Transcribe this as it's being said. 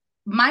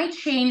my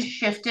change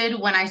shifted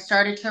when I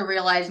started to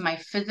realize my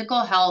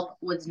physical health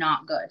was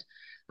not good.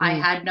 I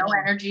Mm, had no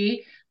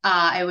energy.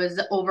 I was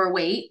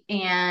overweight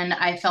and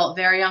I felt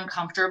very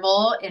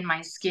uncomfortable in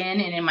my skin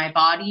and in my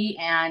body.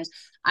 And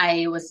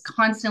I was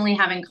constantly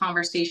having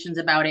conversations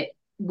about it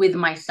with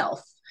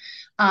myself.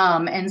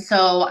 And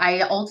so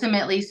I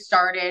ultimately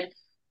started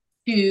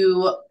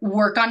to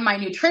work on my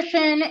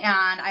nutrition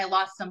and I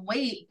lost some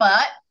weight.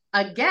 But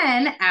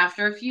again,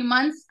 after a few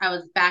months, I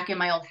was back in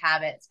my old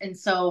habits. And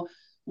so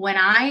when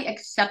I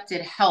accepted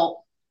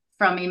help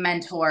from a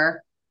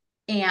mentor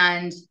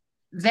and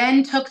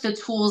then took the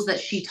tools that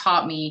she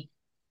taught me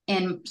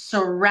and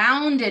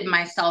surrounded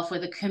myself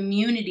with a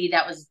community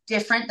that was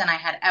different than I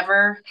had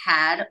ever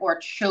had or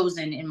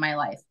chosen in my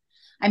life.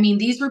 I mean,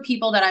 these were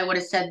people that I would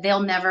have said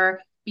they'll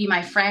never be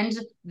my friend.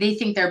 They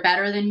think they're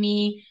better than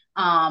me.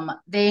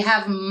 They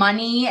have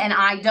money and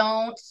I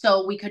don't,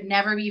 so we could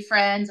never be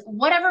friends.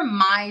 Whatever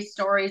my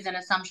stories and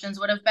assumptions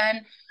would have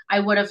been, I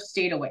would have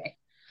stayed away.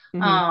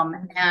 hmm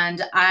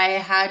And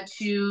I got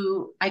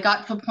to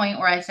a point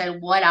where I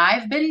said, what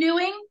I've been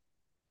doing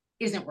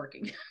isn't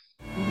working.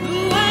 hmm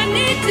Who I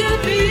need to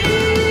be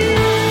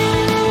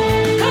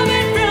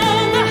coming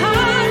from the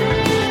heart,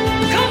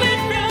 coming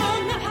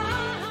from the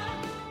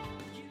heart.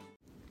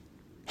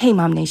 Hey,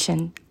 Mom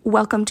Nation.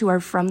 Welcome to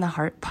our From the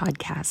Heart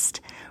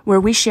podcast,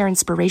 where we share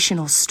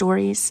inspirational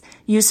stories,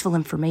 useful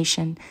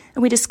information,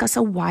 and we discuss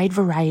a wide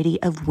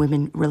variety of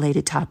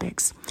women-related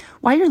topics.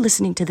 While you're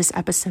listening to this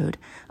episode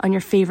on your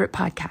favorite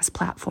podcast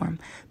platform,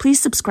 please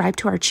subscribe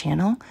to our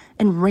channel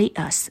and rate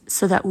us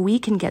so that we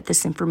can get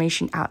this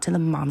information out to the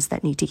moms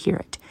that need to hear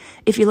it.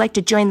 If you'd like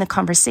to join the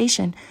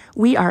conversation,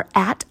 we are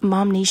at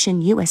Mom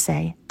Nation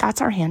USA. That's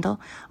our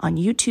handle on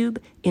YouTube,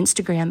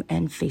 Instagram,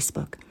 and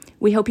Facebook.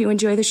 We hope you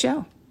enjoy the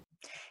show.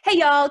 Hey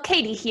y'all,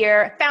 Katie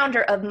here,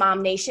 founder of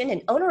Mom Nation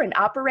and owner and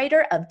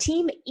operator of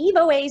Team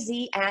Evo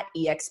AZ at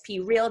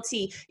eXp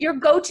Realty, your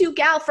go-to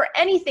gal for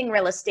anything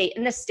real estate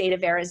in the state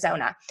of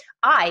Arizona.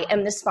 I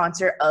am the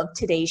sponsor of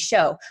today's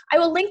show. I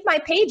will link my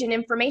page and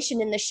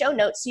information in the show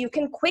notes so you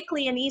can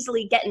quickly and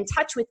easily get in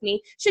touch with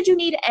me should you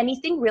need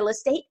anything real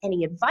estate,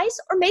 any advice,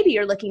 or maybe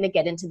you're looking to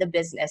get into the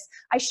business.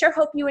 I sure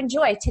hope you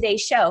enjoy today's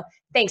show.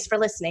 Thanks for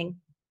listening.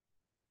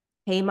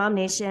 Hey, Mom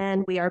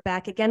Nation. We are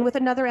back again with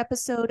another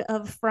episode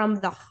of From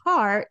the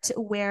Heart,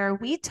 where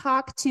we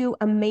talk to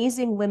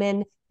amazing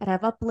women that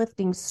have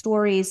uplifting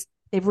stories.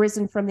 They've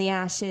risen from the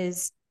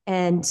ashes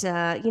and,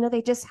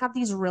 they just have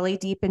these really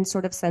deep and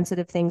sort of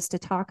sensitive things to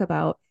talk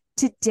about.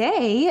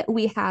 Today,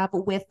 we have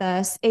with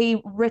us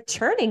a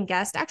returning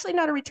guest, actually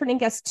not a returning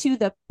guest to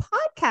the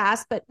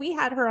podcast, but we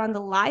had her on the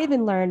Live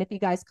and Learn, if you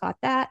guys caught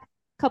that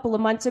a couple of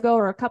months ago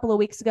or a couple of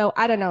weeks ago.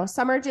 I don't know.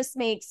 Summer just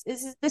makes,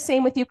 is it the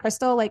same with you,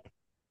 Crystal? Like,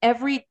 I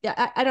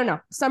don't know.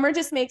 Summer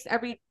just makes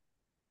every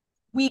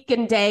week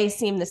and day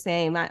seem the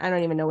same. I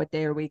don't even know what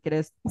day or week it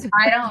is.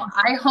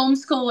 I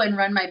homeschool and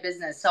run my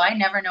business, so I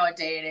never know what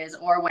day it is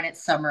or when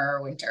it's summer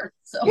or winter.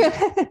 So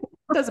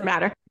Doesn't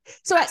matter.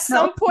 So at no.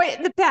 some point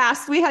in the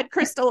past, we had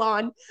Crystal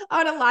on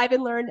a Live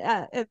and Learn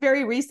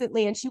very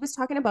recently, and she was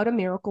talking about a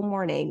miracle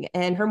morning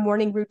and her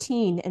morning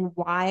routine and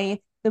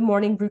why the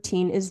morning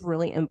routine is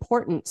really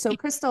important. So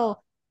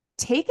Crystal,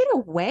 take it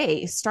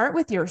away. Start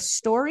with your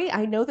story.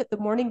 I know that the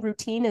morning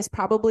routine is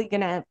probably going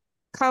to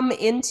come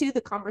into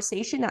the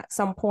conversation at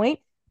some point,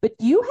 but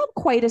you have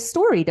quite a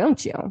story,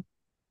 don't you?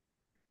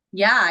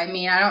 Yeah, I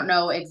mean, I don't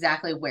know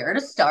exactly where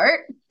to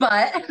start,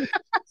 but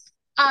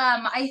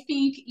I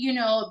think,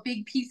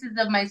 big pieces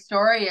of my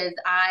story is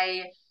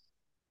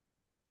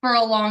for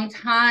a long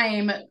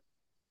time,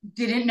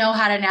 didn't know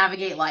how to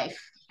navigate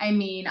life. I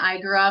mean,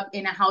 I grew up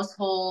in a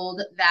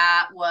household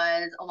that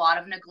was a lot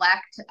of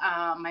neglect.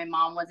 My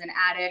mom was an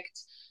addict,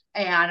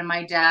 and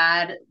my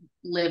dad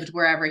lived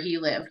wherever he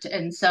lived.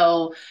 And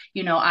so,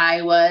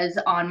 I was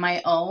on my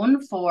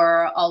own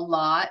for a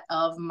lot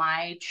of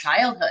my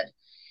childhood.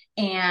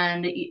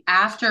 And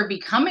after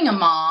becoming a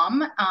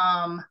mom,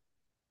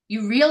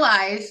 you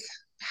realize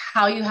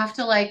how you have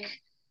to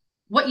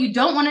what you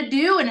don't want to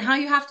do and how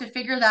you have to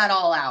figure that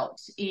all out.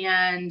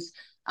 And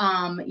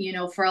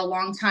for a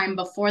long time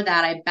before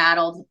that, I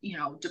battled,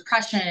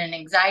 depression and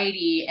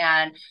anxiety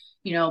and,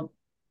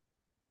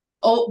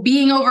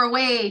 being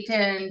overweight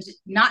and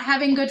not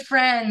having good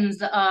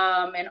friends,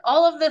 and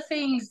all of the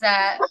things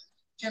that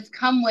just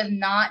come with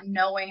not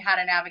knowing how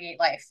to navigate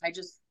life. I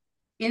just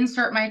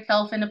insert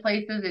myself into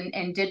places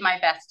and did my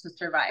best to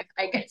survive,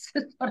 I guess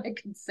is what I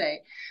can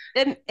say.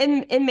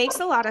 It makes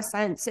a lot of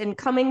sense. And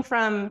coming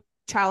from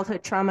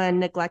childhood trauma and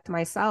neglect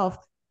myself,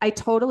 I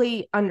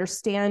totally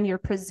understand your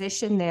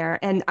position there.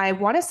 And I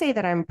want to say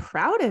that I'm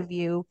proud of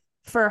you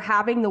for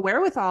having the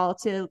wherewithal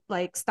to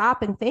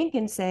stop and think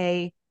and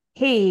say,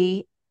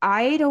 hey,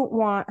 I don't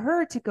want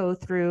her to go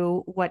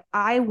through what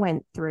I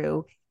went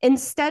through,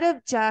 instead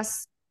of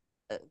just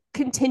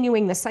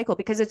continuing the cycle,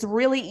 because it's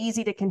really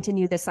easy to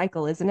continue the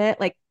cycle, isn't it?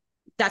 Like,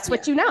 that's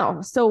what you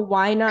know. So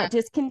why not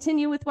just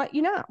continue with what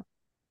you know?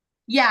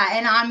 Yeah,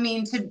 and I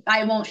mean,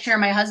 I won't share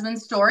my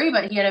husband's story,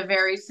 but he had a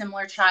very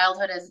similar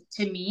childhood as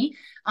to me.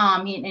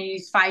 And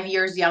he's 5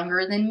 years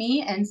younger than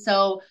me, and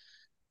so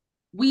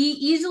we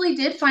easily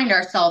did find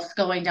ourselves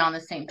going down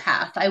the same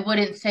path. I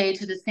wouldn't say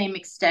to the same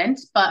extent,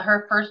 but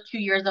her first 2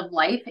 years of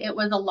life, it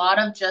was a lot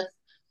of just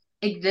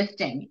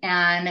existing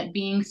and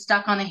being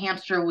stuck on the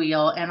hamster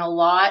wheel and a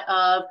lot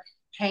of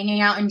hanging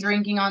out and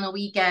drinking on the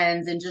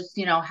weekends and just,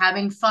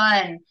 having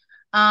fun.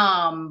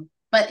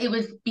 But it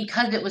was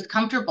because it was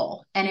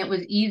comfortable and it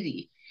was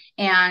easy.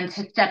 And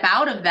to step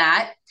out of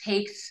that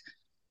takes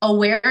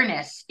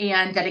awareness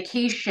and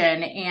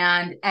dedication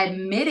and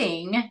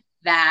admitting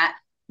that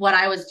what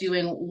I was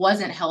doing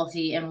wasn't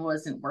healthy and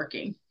wasn't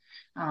working.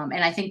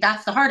 And I think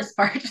that's the hardest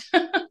part.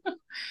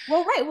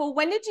 Well, right. Well,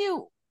 when did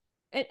you,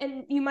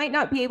 and you might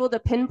not be able to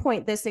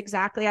pinpoint this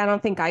exactly. I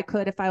don't think I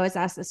could if I was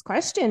asked this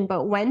question,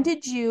 but when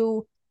did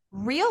you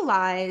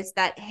realize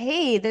that,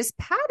 hey, this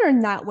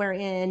pattern that we're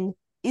in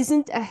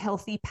isn't a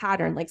healthy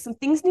pattern? Like some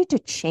things need to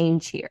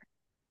change here.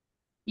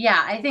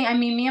 Yeah, I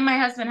mean, me and my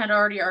husband had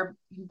already, our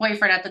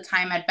boyfriend at the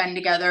time had been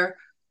together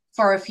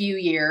for a few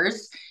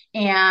years.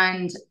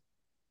 And,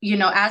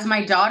 as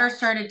my daughter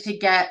started to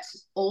get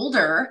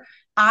older,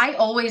 I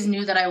always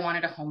knew that I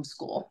wanted to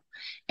homeschool.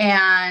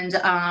 And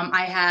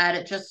I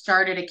had just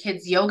started a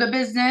kids' yoga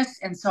business.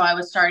 And so I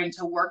was starting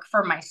to work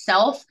for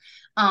myself.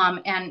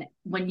 And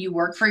when you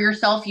work for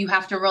yourself, you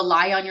have to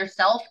rely on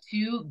yourself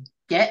to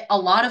get a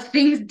lot of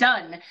things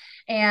done.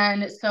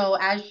 And so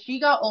as she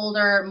got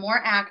older,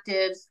 more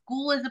active,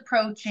 school is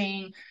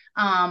approaching,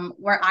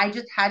 where I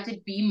just had to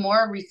be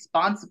more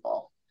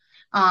responsible.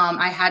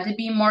 I had to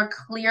be more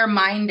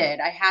clear-minded.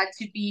 I had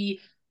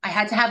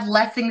to have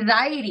less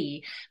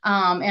anxiety.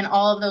 And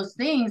all of those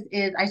things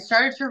is I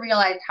started to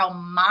realize how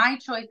my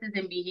choices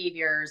and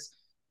behaviors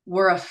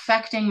were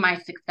affecting my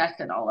success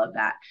in all of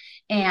that.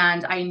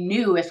 And I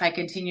knew if I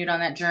continued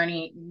on that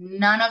journey,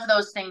 none of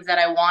those things that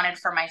I wanted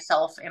for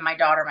myself and my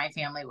daughter, my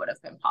family would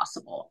have been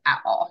possible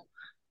at all.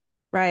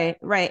 Right,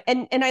 right.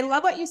 And I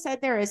love what you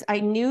said there is I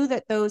knew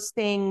that those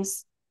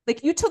things,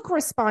 like you took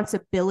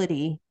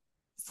responsibility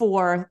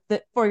for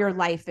your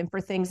life and for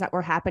things that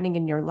were happening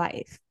in your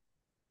life.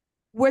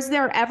 Was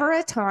there ever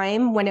a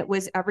time when it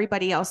was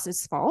everybody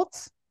else's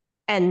fault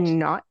and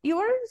not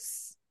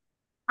yours?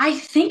 I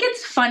think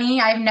it's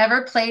funny. I've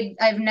never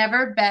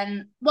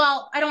been,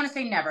 well, I don't want to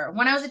say never.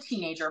 When I was a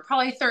teenager,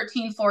 probably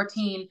 13,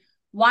 14,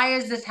 why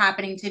is this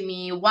happening to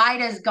me? Why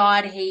does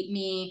God hate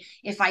me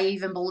if I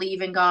even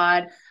believe in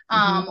God?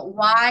 Mm-hmm.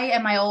 Why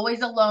am I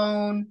always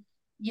alone?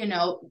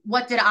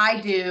 What did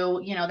I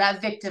do?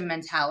 That victim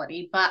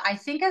mentality. But I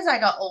think as I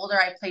got older,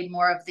 I played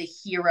more of the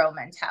hero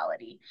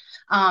mentality.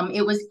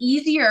 It was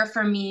easier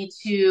for me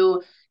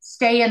to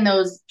stay in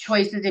those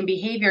choices and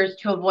behaviors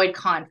to avoid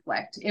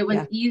conflict. It was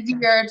Yeah.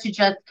 easier to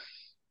just,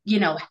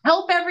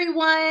 help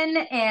everyone.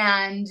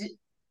 And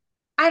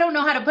I don't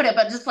know how to put it,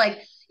 but just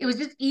like it was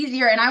just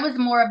easier. And I was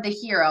more of the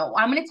hero.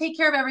 I'm going to take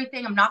care of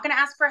everything. I'm not going to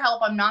ask for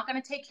help. I'm not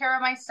going to take care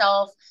of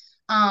myself.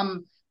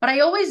 But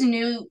I always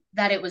knew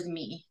that it was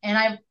me.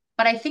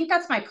 But I think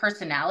that's my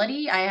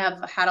personality. I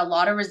have had a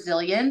lot of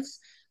resilience.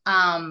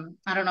 I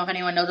don't know if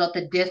anyone knows about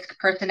the DISC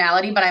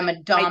personality, but I'm a I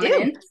do.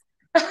 dominant.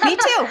 Me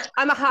too.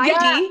 I'm a high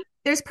Yeah. D.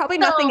 There's probably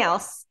So nothing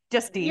else,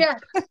 just D. yeah,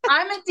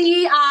 I'm a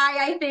DI,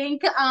 I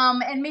think.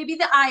 And maybe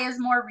the I is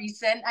more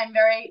recent. I'm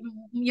very,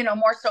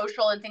 more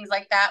social and things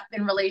like that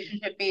and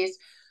relationship based.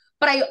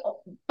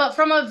 But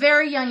from a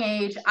very young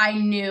age, I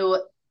knew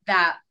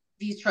that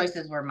these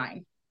choices were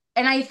mine.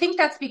 And I think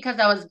that's because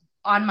I was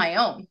on my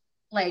own.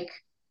 Like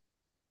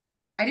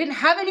I didn't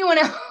have anyone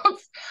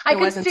else. I There could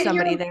wasn't sit here.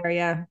 somebody there.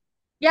 Yeah.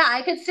 Yeah,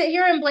 I could sit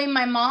here and blame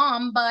my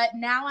mom, but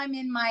now I'm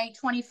in my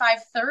 25,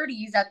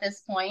 30s at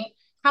this point.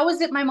 How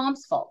is it my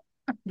mom's fault?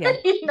 Yeah.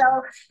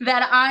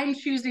 That I'm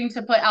choosing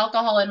to put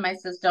alcohol in my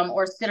system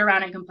or sit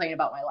around and complain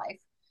about my life.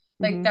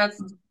 Like Mhm.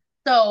 that's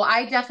so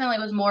I definitely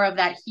was more of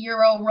that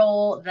hero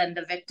role than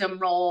the victim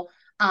role,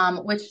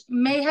 which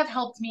may have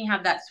helped me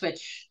have that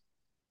switch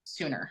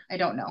sooner. I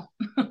don't know.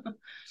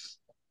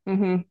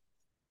 hmm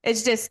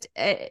It's just,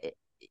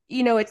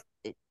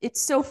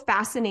 it's so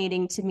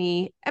fascinating to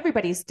me.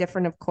 Everybody's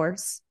different, of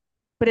course,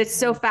 but it's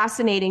so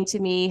fascinating to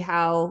me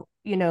how,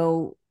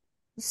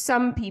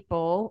 some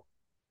people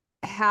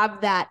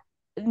have that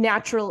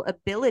natural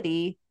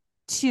ability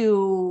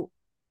to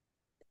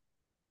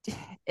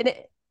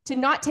to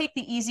not take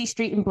the easy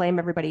street and blame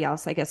everybody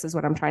else, I guess is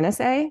what I'm trying to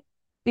say,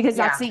 because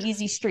that's Yeah. the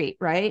easy street,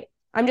 right?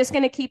 I'm just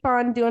going to keep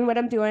on doing what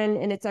I'm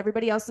doing and it's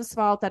everybody else's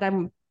fault that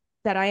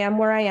I am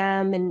where I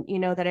am and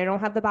that I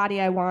don't have the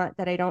body I want,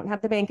 that I don't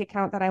have the bank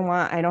account that I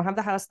want, I don't have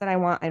the house that I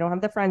want, I don't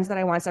have the friends that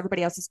I want. It's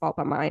everybody else's fault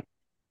but mine.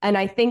 And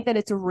I think that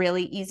it's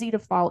really easy to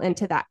fall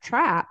into that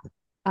trap.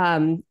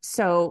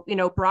 So,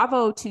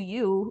 bravo to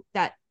you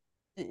that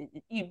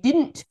you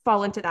didn't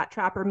fall into that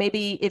trap, or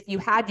maybe if you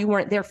had, you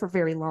weren't there for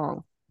very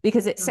long,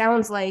 because it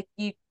sounds like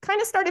you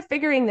kind of started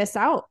figuring this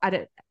out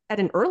at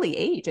an early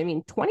age. I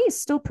mean, 20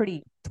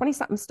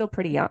 something still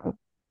pretty young.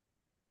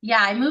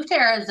 Yeah, I moved to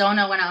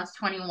Arizona when I was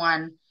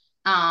 21.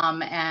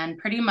 And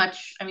pretty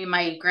much, I mean,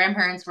 my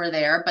grandparents were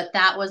there, but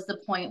that was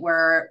the point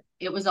where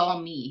it was all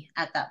me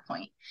at that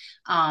point.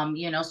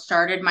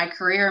 Started my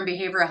career in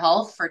behavioral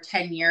health for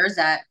 10 years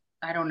at,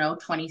 I don't know,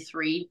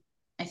 23,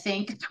 I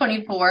think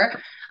 24.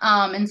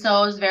 And so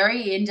I was a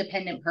very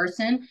independent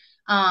person.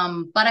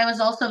 But I was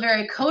also a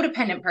very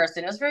codependent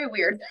person. It was very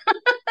weird.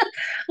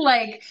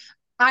 Like,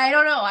 I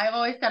don't know. I've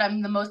always said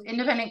I'm the most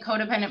independent,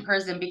 codependent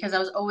person because I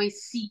was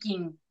always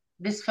seeking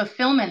this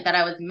fulfillment that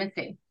I was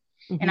missing.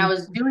 And I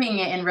was doing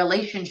it in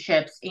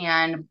relationships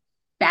and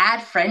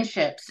bad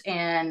friendships.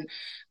 And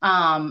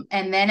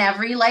then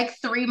every like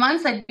 3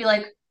 months, I'd be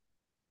like,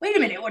 wait a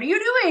minute, what are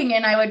you doing?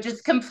 And I would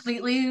just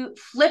completely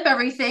flip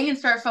everything and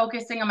start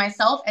focusing on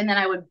myself. And then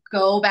I would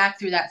go back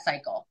through that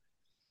cycle.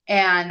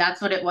 And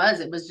that's what it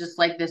was. It was just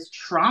like this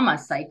trauma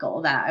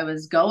cycle that I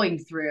was going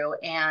through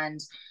and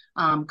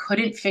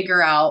couldn't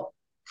figure out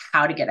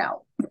how to get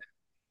out.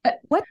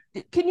 What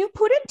can you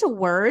put into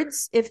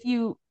words if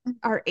you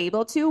are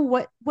able to?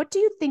 What do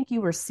you think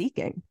you were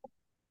seeking?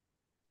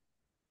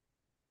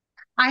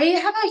 I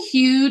have a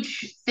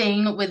huge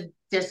thing with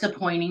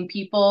disappointing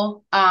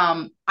people.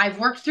 I've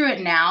worked through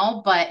it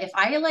now, but if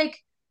I like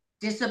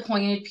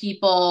disappointed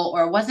people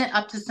or wasn't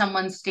up to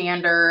someone's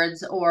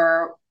standards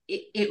or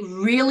it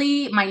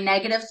really, my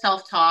negative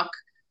self-talk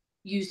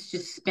used to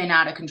spin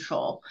out of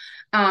control.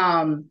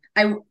 I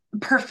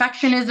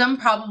Perfectionism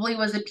probably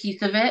was a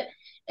piece of it.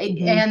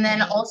 And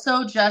then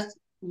also just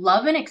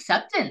love and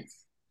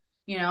acceptance.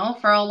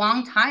 For a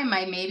long time,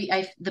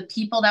 the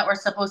people that were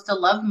supposed to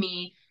love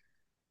me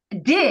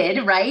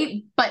did,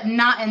 right? But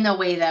not in the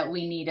way that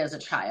we need as a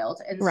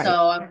child. And Right.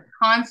 so I'm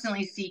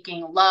constantly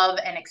seeking love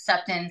and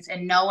acceptance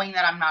and knowing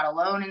that I'm not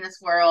alone in this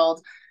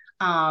world.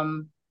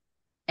 Um,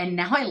 and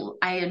now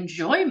I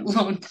enjoy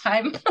alone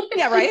time.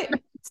 Yeah, right.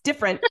 It's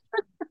different.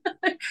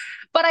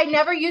 But I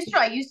never used to.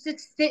 I used to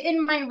sit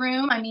in my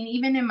room. I mean,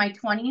 even in my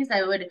 20s,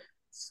 I would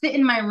sit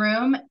in my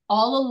room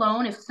all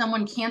alone if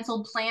someone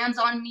canceled plans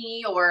on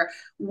me or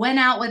went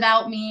out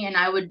without me, and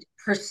I would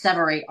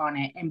perseverate on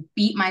it and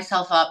beat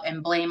myself up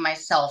and blame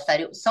myself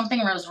that it was something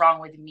was wrong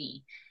with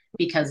me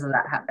because of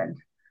that happened.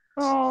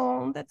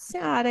 Oh, that's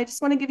sad. I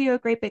just want to give you a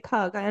great big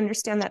hug. I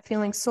understand that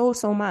feeling so,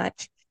 so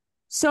much.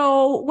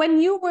 So, when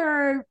you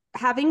were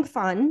having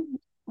fun,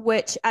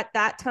 which at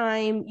that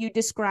time you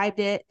described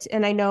it,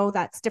 and I know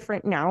that's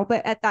different now,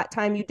 but at that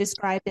time you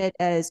described it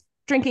as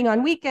drinking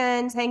on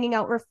weekends, hanging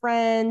out with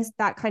friends,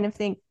 that kind of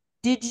thing.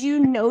 Did you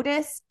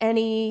notice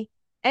anything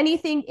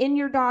in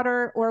your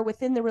daughter or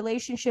within the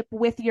relationship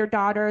with your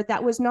daughter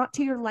that was not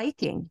to your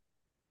liking?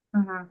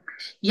 Mhm.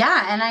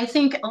 Yeah, and I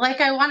think, like,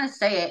 I want to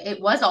say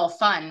it was all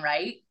fun,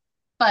 right?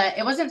 But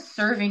it wasn't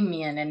serving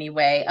me in any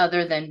way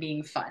other than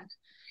being fun.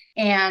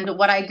 And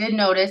what I did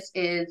notice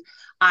is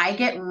I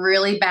get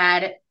really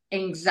bad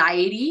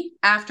anxiety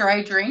after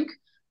I drink.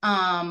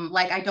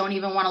 Like I don't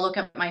even want to look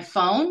at my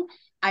phone.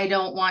 I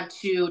don't want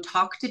to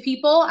talk to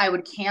people. I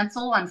would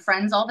cancel on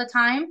friends all the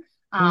time.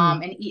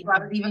 I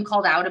was even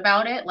called out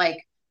about it. Like,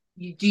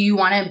 do you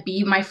want to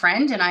be my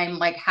friend? And I'm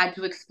like, had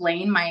to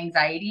explain my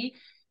anxiety.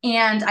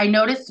 And I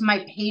noticed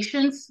my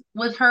patience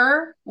with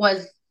her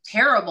was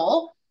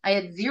terrible. I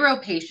had zero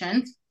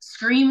patience,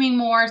 screaming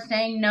more,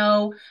 saying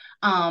no.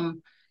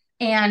 Um,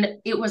 and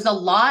it was a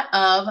lot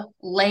of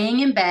laying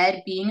in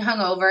bed, being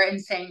hungover,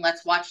 and saying,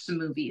 let's watch some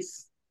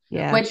movies.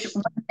 Yeah. Which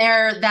when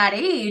they're that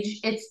age,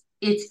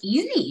 it's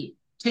easy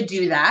to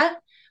do that.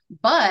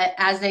 But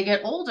as they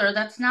get older,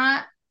 it's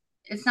not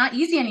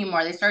easy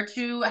anymore. They start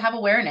to have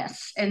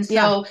awareness. And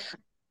so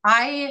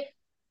I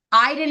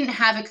I didn't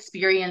have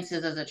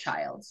experiences as a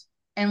child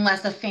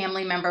unless a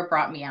family member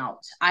brought me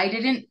out. I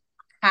didn't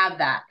have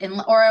that,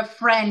 or a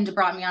friend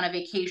brought me on a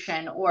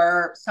vacation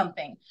or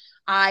something.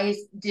 I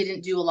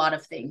didn't do a lot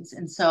of things.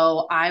 And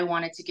so I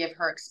wanted to give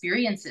her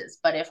experiences.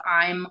 But if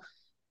I'm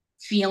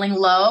feeling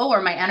low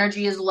or my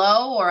energy is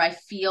low or I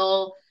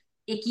feel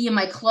icky in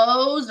my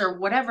clothes or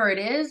whatever it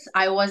is,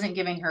 I wasn't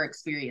giving her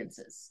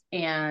experiences.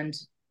 And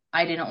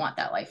I didn't want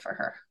that life for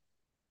her.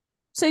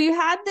 So you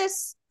had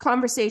this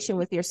conversation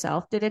with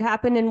yourself. Did it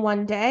happen in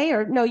one day?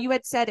 Or no, you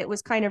had said it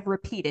was kind of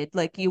repeated.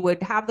 Like you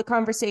would have the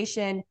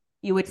conversation,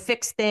 you would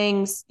fix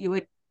things, you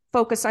would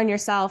focus on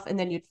yourself, and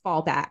then you'd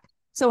fall back.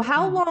 So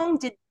how long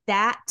did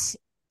that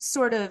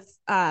sort of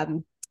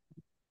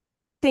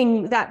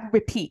thing, that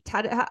repeat,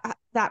 how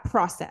that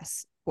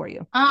process for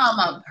you?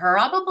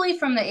 Probably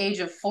from the age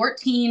of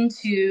 14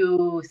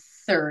 to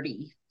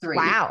 33.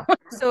 Wow.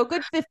 So a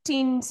good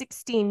 15,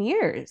 16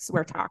 years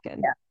we're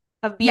talking. Yeah.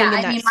 Of being in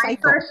that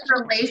cycle.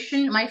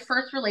 My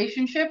first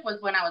relationship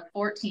was when I was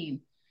 14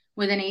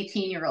 with an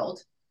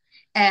 18-year-old.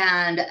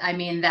 And I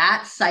mean,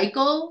 that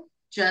cycle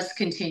just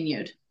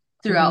continued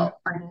throughout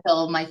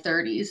until my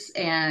 30s.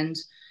 And,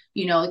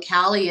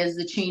 Callie is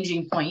the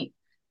changing point.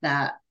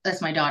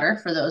 That's my daughter,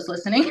 for those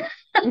listening,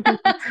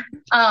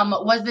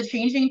 was the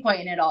changing point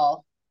in it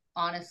all,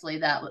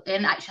 honestly.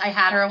 And I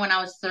had her when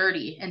I was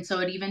 30. And so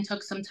it even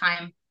took some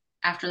time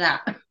after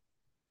that.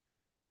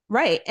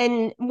 Right.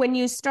 And when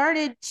you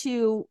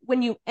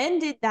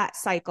ended that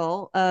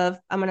cycle of,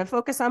 I'm going to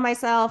focus on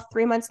myself,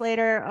 3 months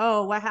later,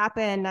 oh, what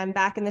happened? I'm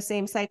back in the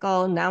same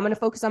cycle. Now I'm going to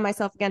focus on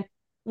myself again.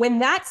 When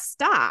that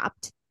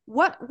stopped,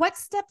 what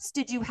steps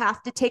did you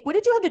have to take? What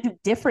did you have to do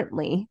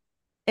differently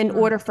in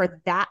order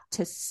for that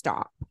to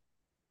stop?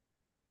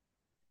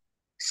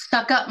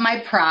 Suck up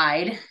my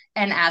pride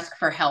and ask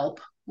for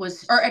help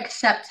or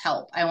accept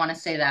help. I want to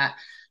say that.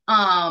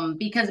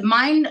 Because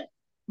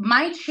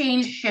my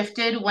change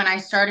shifted when I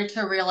started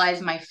to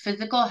realize my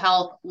physical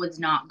health was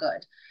not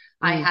good.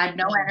 I had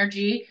no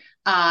energy.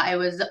 I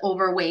was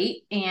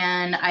overweight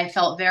and I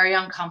felt very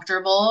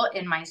uncomfortable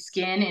in my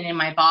skin and in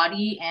my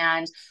body.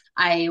 And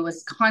I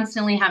was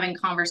constantly having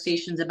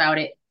conversations about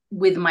it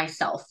with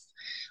myself.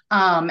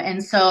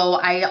 And so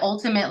I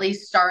ultimately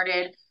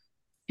started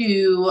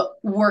to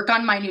work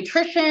on my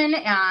nutrition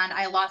and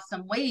I lost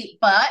some weight.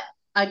 But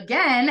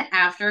again,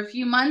 after a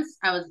few months,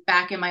 I was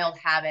back in my old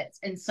habits.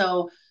 And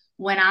so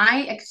when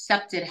I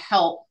accepted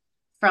help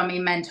from a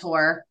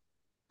mentor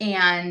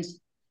and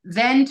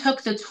then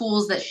took the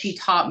tools that she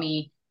taught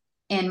me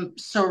and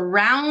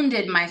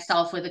surrounded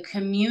myself with a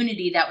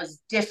community that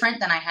was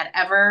different than I had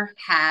ever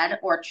had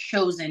or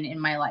chosen in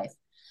my life.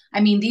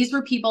 I mean, these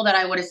were people that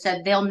I would have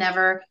said, they'll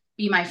never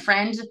be my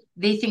friend.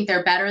 They think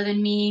they're better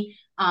than me.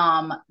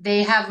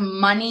 They have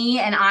money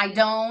and I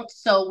don't,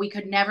 so we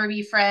could never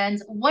be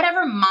friends.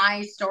 Whatever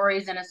my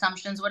stories and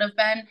assumptions would have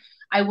been,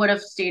 I would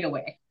have stayed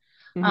away.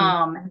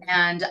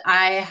 And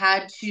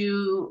I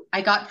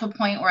got to a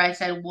point where I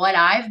said, what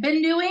I've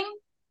been doing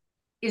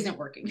isn't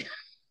working.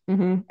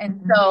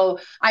 And so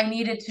I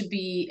needed to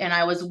be, and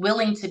I was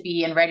willing to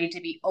be and ready to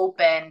be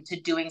open to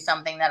doing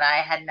something that I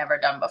had never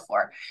done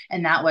before.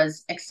 And that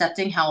was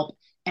accepting help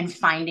and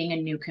finding a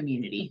new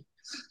community.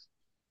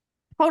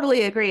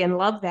 Totally agree and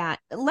love that.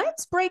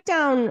 Let's break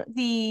down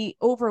the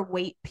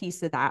overweight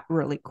piece of that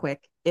really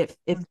quick, if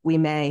we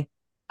may.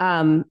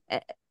 I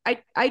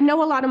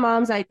know a lot of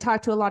moms. I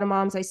talk to a lot of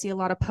moms. I see a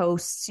lot of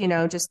posts,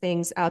 just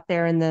things out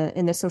there in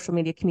the social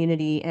media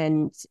community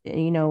and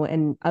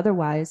and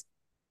otherwise.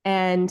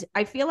 And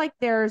I feel like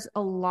there's a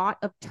lot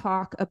of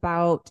talk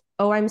about,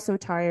 oh, I'm so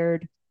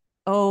tired.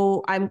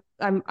 Oh, I'm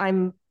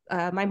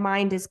my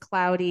mind is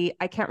cloudy.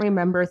 I can't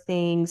remember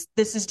things.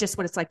 This is just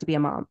what it's like to be a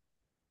mom.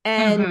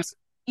 And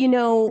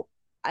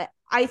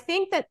I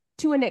think that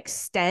to an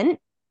extent,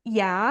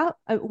 yeah,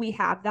 we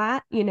have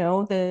that,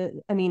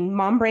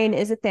 mom brain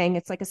is a thing.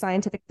 It's like a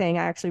scientific thing.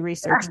 I actually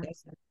researched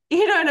this.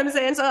 You know what I'm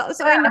saying? So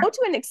I know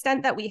to an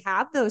extent that we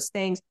have those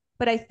things,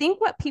 but I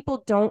think what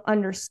people don't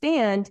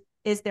understand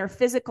is their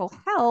physical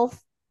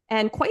health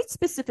and quite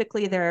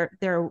specifically their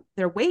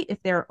weight,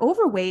 if they're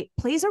overweight,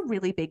 plays a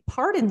really big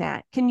part in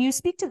that. Can you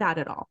speak to that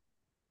at all?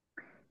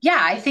 Yeah,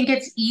 I think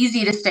it's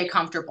easy to stay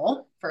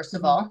comfortable, first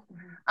of all.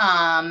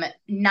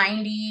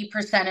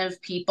 90% of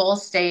people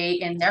stay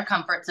in their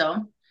comfort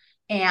zone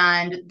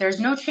and there's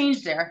no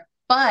change there,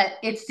 but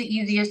it's the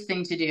easiest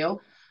thing to do.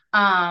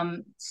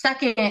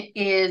 Second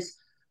is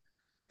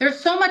there's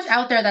so much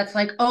out there that's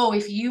like, oh,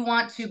 if you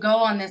want to go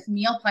on this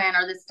meal plan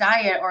or this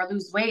diet or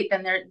lose weight,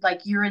 then they're like,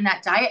 you're in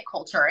that diet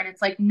culture. And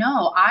it's like,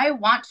 no, I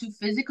want to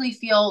physically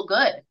feel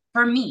good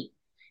for me.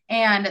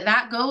 And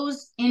that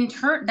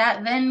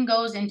then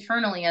goes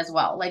internally as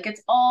well. Like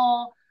it's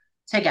all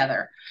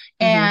together.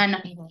 And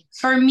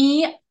for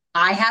me,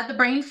 I had the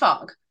brain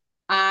fog.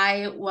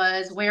 I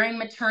was wearing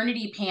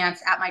maternity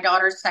pants at my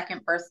daughter's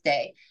second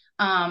birthday.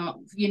 I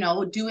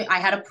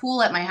had a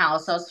pool at my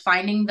house. So I was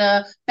finding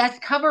the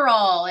best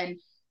coverall and,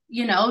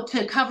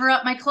 to cover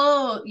up my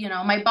clothes,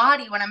 my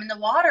body when I'm in the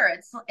water.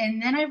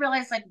 And then I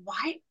realized like,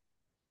 why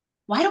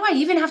do I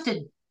even have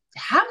to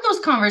have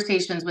those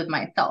conversations with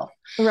myself?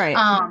 Right.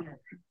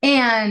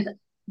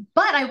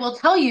 But I will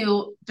tell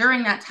you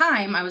during that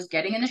time, I was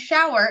getting in the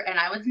shower and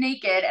I was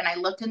naked and I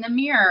looked in the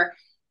mirror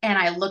and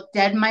I looked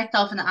dead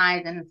myself in the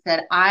eyes and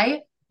said,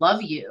 I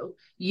love you.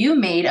 You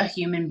made a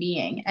human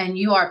being and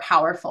you are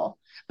powerful,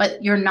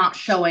 but you're not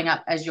showing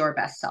up as your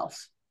best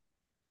self.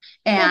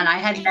 And I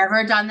had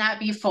never done that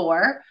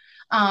before.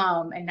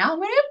 And now I'm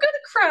going to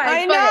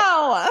cry. I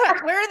know.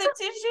 Where are the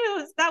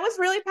tissues? That was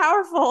really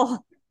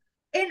powerful.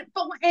 And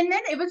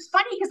then it was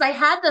funny because I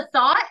had the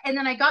thought and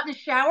then I got in the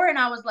shower and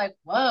I was like,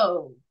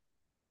 whoa,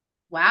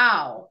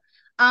 wow.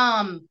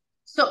 But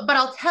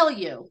I'll tell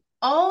you,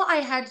 all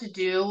I had to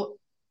do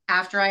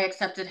after I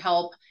accepted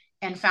help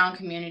and found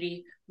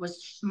community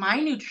was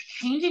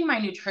changing my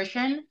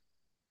nutrition.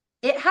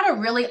 It had a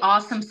really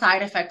awesome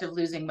side effect of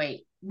losing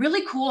weight.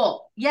 Really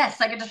cool.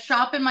 Yes, I get to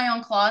shop in my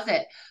own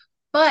closet.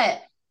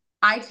 But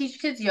I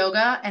teach kids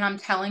yoga, and I'm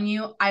telling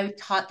you, I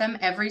taught them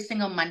every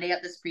single Monday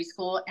at this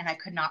preschool, and I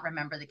could not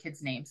remember the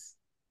kids' names.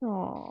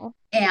 Aww.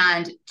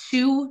 And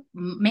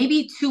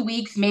maybe 2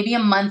 weeks, maybe a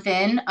month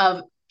in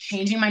of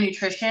changing my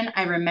nutrition,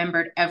 I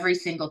remembered every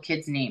single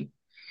kid's name.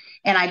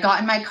 And I got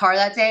in my car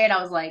that day, and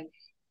I was like,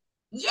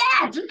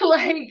 yeah, just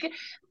like,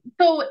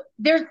 so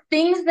there's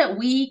things that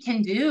we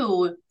can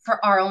do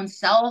for our own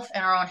self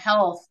and our own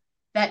health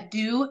that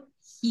do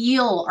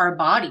heal our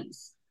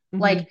bodies.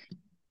 Like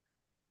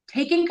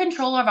taking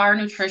control of our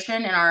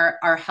nutrition and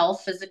our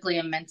health physically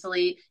and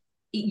mentally,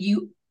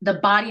 the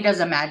body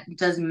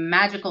does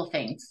magical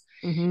things.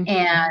 Mm-hmm.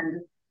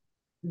 And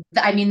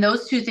I mean,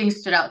 those two things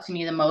stood out to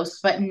me the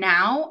most. But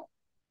now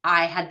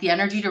I had the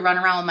energy to run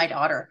around with my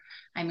daughter.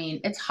 I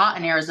mean, it's hot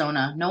in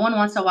Arizona. No one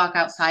wants to walk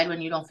outside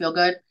when you don't feel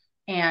good.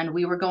 And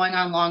we were going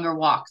on longer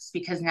walks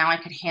because now I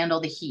could handle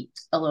the heat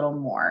a little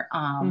more.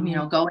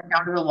 Going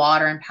down to the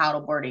water and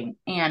paddleboarding.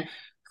 And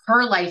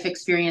her life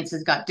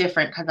experiences got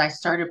different because I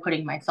started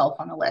putting myself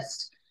on the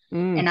list.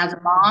 And as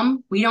a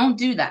mom, we don't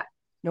do that.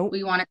 Nope.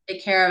 We want to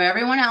take care of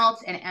everyone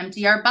else and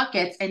empty our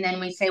buckets. And then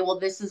we say, well,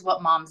 this is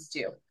what moms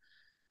do.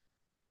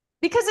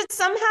 Because it's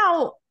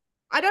somehow,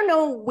 I don't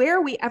know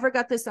where we ever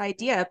got this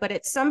idea, but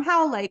it's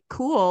somehow like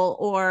cool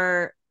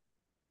or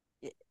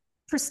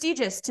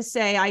prestigious to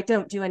say, I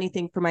don't do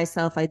anything for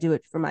myself. I do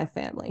it for my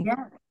family. Yeah.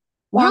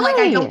 Or like,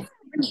 I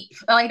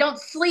Why? don't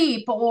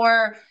sleep,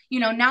 or,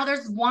 now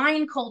there's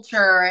wine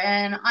culture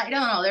and I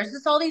don't know, there's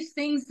just all these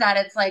things that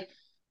it's like,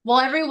 well,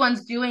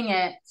 everyone's doing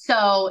it.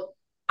 So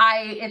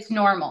it's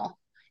normal.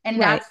 And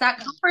Right. that's that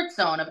comfort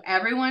zone of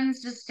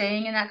everyone's just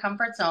staying in that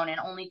comfort zone. And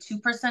only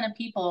 2% of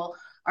people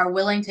are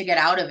willing to get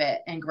out of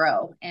it and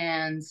grow.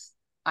 And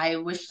I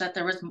wish that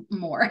there was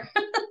more.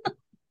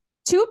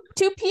 Two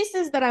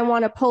pieces that I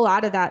want to pull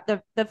out of that.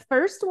 The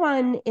first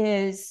one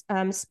is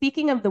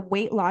speaking of the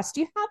weight loss.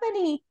 Do you have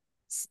any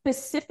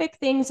specific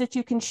things that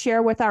you can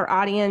share with our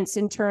audience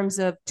in terms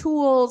of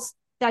tools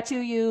that you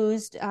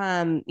used?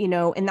 And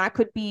that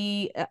could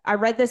be, I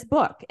read this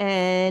book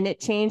and it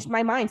changed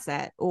my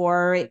mindset,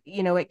 or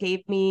it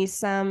gave me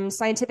some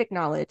scientific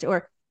knowledge,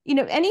 or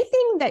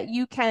anything that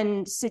you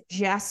can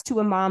suggest to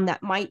a mom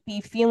that might be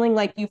feeling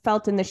like you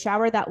felt in the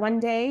shower that one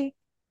day,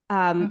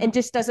 and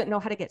just doesn't know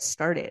how to get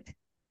started.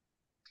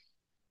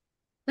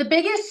 The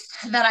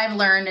biggest that I've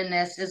learned in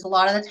this is a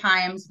lot of the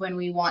times when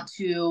we want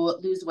to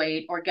lose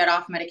weight or get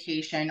off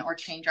medication or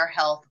change our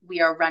health, we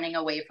are running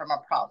away from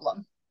a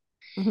problem.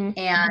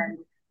 And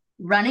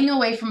running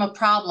away from a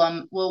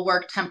problem will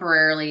work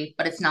temporarily,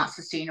 but it's not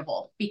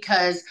sustainable,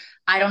 because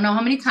I don't know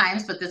how many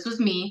times, but this was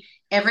me.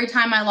 Every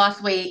time I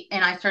lost weight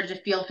and I started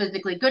to feel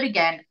physically good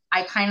again,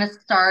 I kind of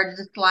started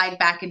to slide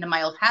back into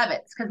my old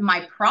habits because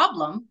my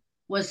problem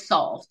was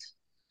solved.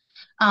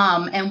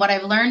 And what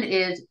I've learned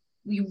is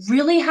you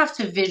really have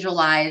to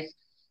visualize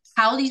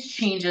how these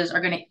changes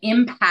are going to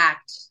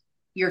impact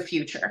your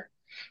future.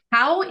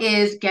 How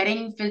is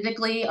getting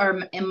physically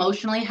or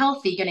emotionally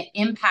healthy going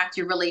to impact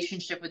your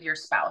relationship with your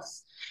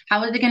spouse?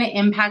 How is it going to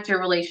impact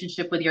your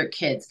relationship with your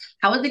kids?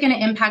 How is it going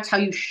to impact how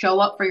you show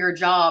up for your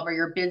job or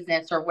your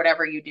business or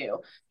whatever you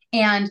do?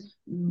 And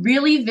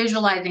really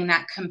visualizing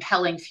that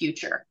compelling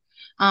future.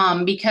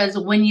 Because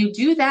when you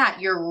do that,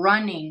 you're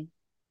running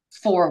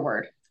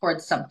forward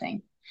towards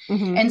something.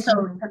 And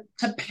so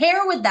to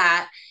pair with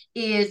that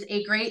is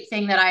a great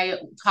thing that I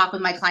talk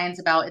with my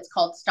clients about. It's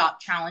called Stop,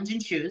 Challenge,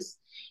 and Choose.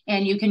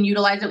 And you can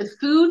utilize it with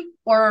food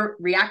or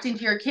reacting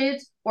to your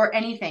kids or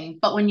anything.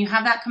 But when you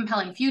have that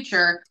compelling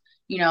future,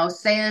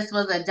 say this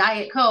was a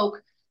Diet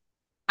Coke,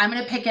 I'm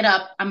going to pick it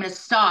up. I'm going to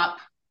stop,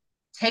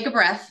 take a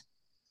breath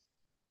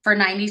for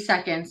 90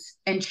 seconds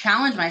and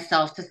challenge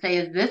myself to say,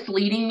 is this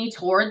leading me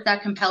towards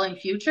that compelling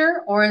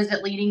future, or is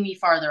it leading me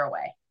farther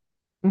away?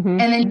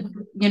 And then,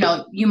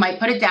 you might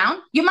put it down,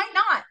 you might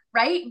not,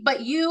 right?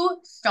 But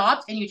you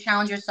stopped and you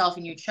challenged yourself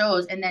and you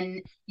chose. And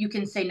then you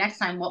can say next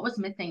time, what was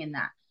missing in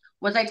that?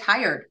 Was I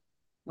tired?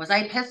 Was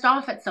I pissed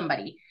off at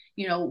somebody?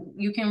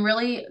 You can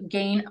really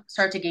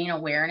start to gain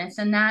awareness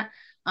in that.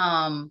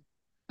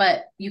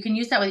 But you can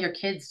use that with your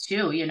kids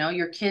too.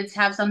 Your kids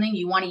have something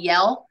you want to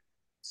yell,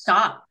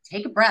 stop,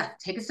 take a breath,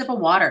 take a sip of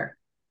water,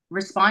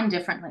 respond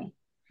differently.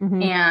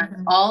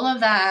 And all of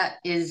that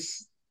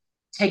is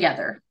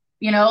together.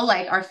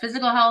 Like our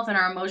physical health and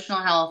our emotional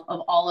health of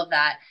all of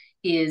that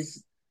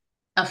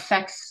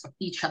affects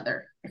each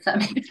other, if that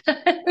makes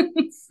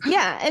sense.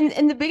 Yeah.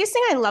 And the biggest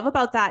thing I love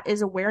about that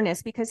is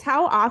awareness, because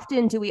how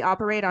often do we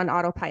operate on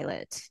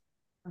autopilot?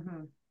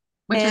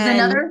 Which is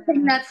another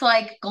thing that's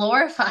like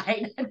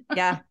glorified.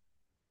 Yeah.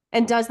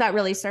 And does that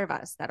really serve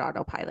us, that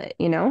autopilot,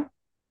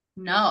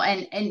 No,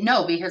 and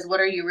no, because what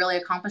are you really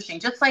accomplishing?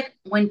 Just like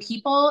when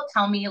people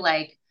tell me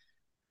like,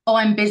 oh,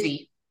 I'm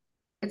busy.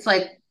 It's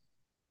like,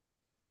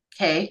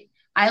 okay,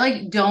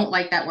 I don't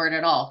like that word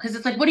at all. Cause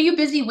it's like, what are you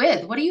busy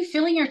with? What are you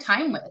filling your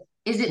time with?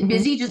 Is it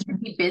busy just to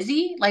be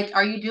busy? Like,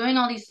 are you doing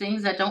all these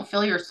things that don't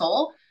fill your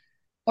soul?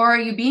 Or are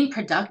you being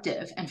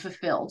productive and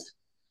fulfilled?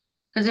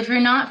 Because if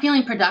you're not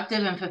feeling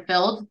productive and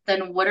fulfilled,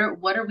 then what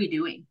are we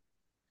doing?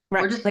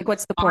 Right. We're just like,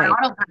 what's the point?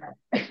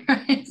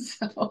 Right?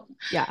 So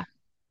yeah.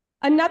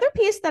 Another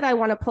piece that I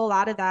want to pull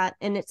out of that,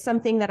 and it's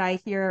something that I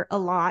hear a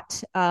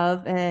lot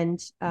of, and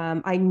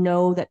I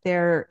know that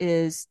there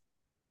is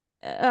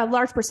a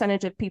large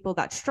percentage of people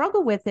that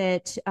struggle with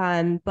it,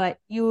 but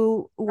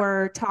you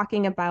were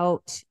talking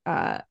about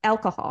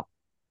alcohol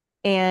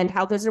and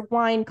how there's a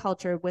wine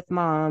culture with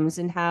moms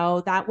and how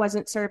that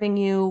wasn't serving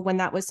you when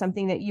that was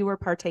something that you were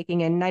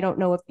partaking in. And I don't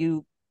know if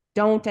you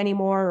don't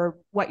anymore or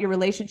what your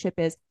relationship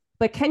is,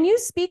 But can you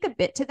speak a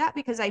bit to that?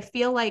 Because I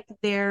feel like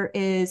there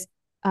is,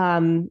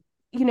 you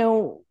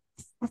know,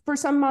 for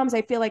some moms,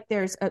 I feel like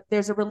there's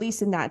a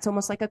release in that. It's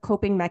almost like a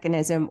coping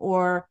mechanism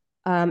or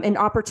an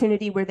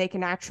opportunity where they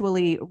can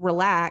actually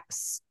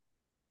relax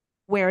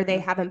where they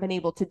haven't been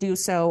able to do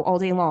so all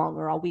day long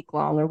or all week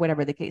long or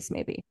whatever the case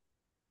may be.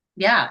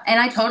 Yeah, and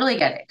I totally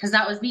get it because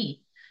that was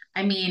me.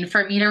 I mean,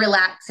 for me to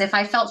relax, if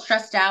I felt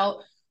stressed out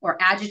or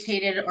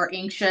agitated or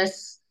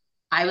anxious,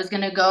 I was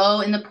going to go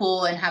in the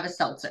pool and have a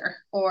seltzer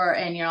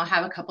and,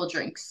 have a couple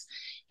drinks.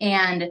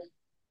 And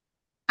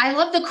I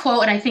love the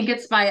quote, and I think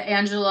it's by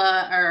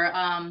Angela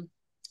or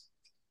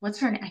what's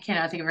her name? I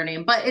cannot think of her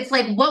name, but it's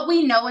like what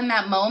we know in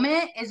that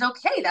moment is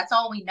okay. That's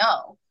all we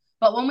know.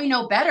 But when we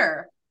know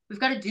better, we've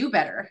got to do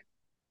better.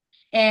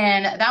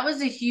 And that was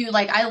a huge,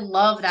 like, I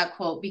love that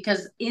quote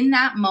because in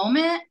that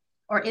moment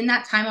or in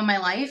that time of my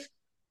life,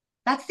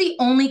 that's the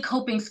only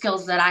coping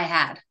skills that I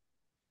had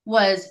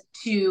was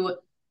to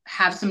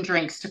have some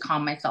drinks to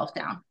calm myself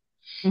down.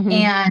 Mm-hmm.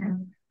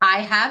 And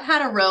I have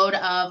had a road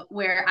of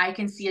where I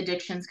can see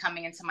addictions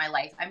coming into my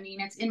life. I mean,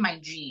 it's in my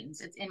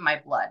genes, it's in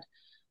my blood,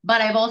 but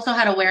I've also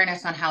had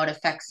awareness on how it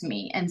affects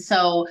me. And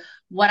so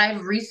what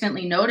I've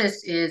recently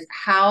noticed is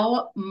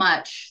how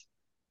much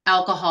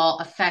alcohol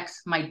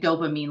affects my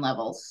dopamine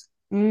levels.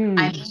 I mean,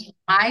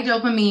 my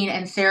dopamine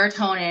and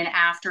serotonin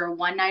after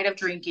one night of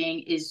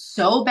drinking is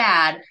so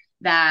bad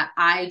that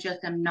I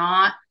just am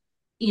not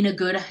in a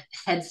good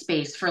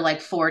headspace for like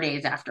 4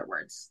 days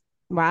afterwards.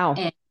 Wow.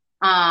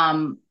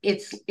 And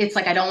it's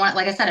like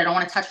like I said, I don't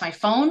want to touch my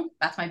phone.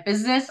 That's my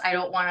business. I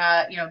don't want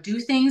to, do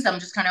things. I'm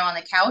just kind of on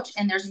the couch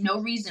and there's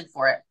no reason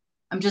for it.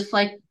 I'm just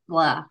like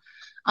blah.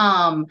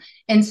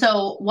 And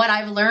so what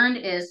I've learned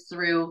is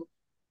through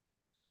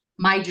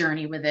my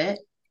journey with it,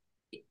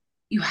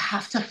 you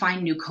have to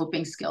find new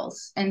coping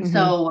skills. And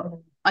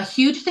so a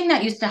huge thing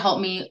that used to help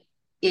me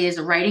is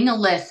writing a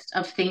list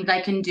of things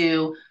I can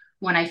do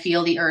when I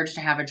feel the urge to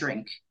have a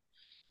drink.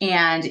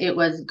 And it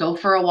was go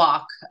for a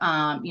walk,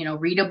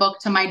 read a book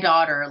to my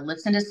daughter,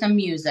 listen to some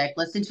music,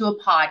 listen to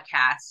a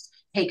podcast,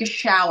 take a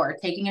shower.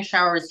 Taking a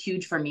shower is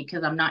huge for me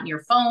because I'm not near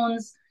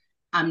phones.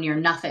 I'm near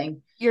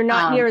nothing. You're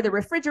not near the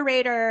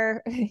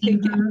refrigerator.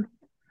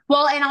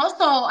 Well, and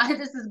also,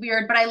 this is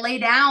weird, but I lay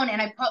down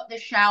and I put the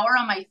shower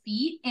on my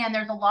feet, and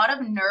there's a lot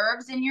of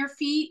nerves in your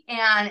feet,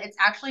 and it's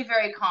actually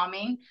very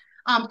calming.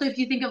 So if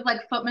you think of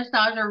like foot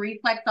massage or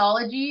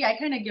reflexology, I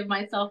kind of give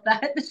myself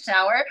that at the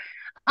shower.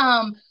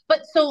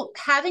 But so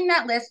having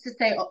that list to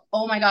say,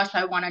 oh my gosh,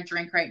 I want to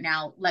drink right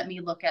now. Let me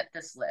look at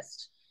this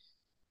list.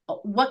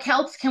 What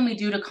else can we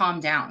do to calm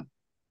down?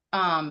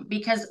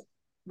 Because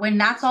when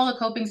that's all the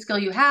coping skill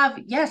you have,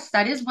 yes,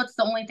 that is what's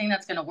the only thing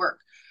that's going to work.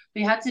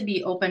 But you have to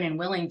be open and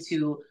willing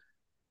to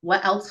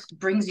what else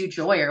brings you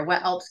joy or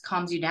what else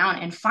calms you down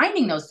and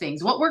finding those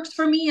things. What works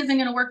for me isn't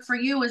going to work for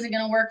you, isn't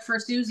going to work for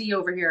Susie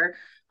over here.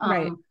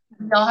 Right.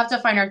 They'll have to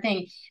find our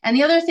thing. And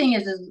the other thing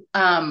is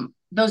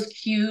those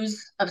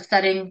cues of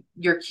setting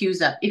your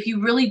cues up. If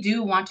you really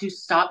do want to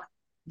stop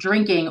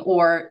drinking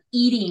or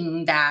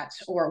eating that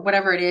or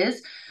whatever it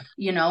is,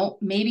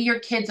 maybe your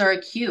kids are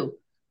a cue.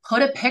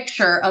 Put a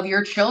picture of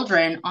your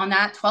children on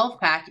that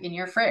 12 pack in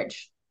your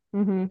fridge.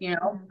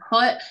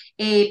 Put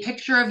a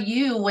picture of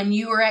you when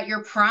you were at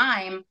your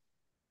prime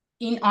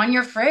on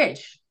your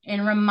fridge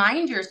and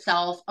remind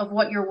yourself of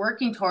what you're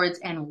working towards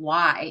and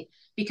why,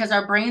 because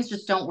our brains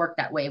just don't work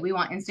that way. We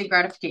want instant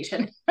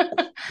gratification.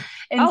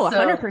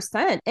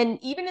 100%. And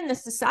even in the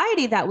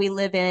society that we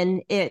live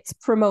in, it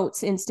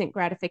promotes instant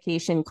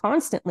gratification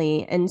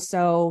constantly. And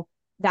so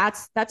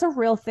that's a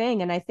real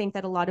thing. And I think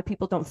that a lot of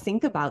people don't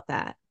think about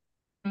that.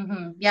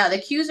 Yeah, the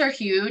cues are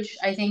huge.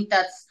 I think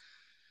that's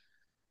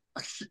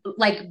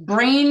like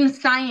brain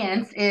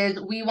science is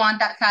we want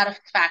that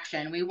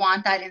satisfaction. We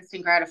want that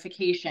instant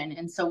gratification.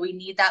 And so we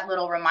need that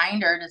little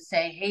reminder to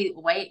say, hey,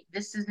 wait,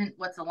 this isn't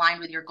what's aligned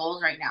with your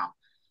goals right now.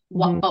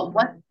 But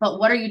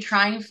what are you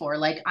trying for?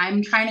 Like,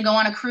 I'm trying to go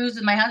on a cruise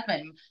with my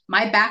husband.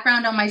 My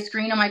background on my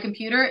screen on my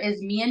computer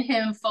is me and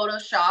him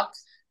photoshopped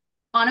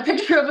on a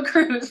picture of a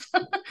cruise.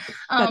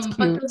 That's cute.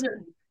 But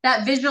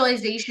that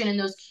visualization and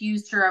those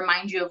cues to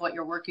remind you of what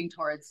you're working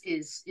towards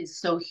is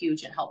so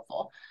huge and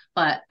helpful.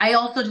 But I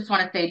also just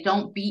want to say,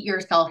 don't beat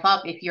yourself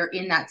up if you're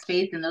in that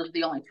space and those are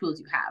the only tools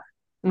you have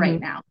right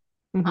now.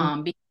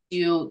 Because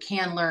you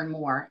can learn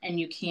more and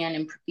you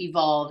can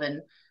evolve,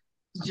 and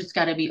you just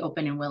got to be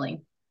open and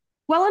willing.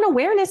 Well, and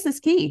awareness is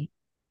key.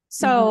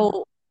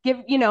 So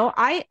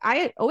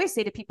I always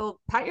say to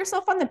people, pat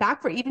yourself on the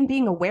back for even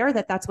being aware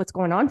that that's what's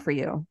going on for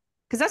you.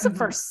 Because that's the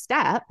first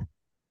step,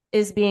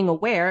 is being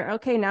aware.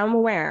 Okay, now I'm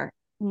aware.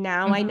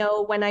 Now I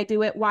know when I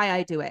do it, why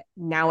I do it.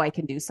 Now I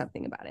can do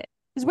something about it.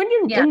 Because when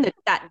you're in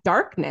that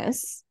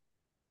darkness,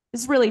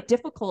 it's really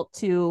difficult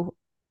to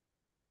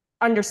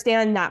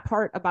understand that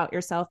part about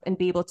yourself and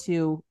be able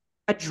to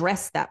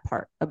address that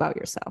part about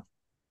yourself.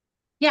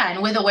 Yeah,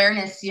 and with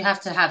awareness, you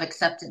have to have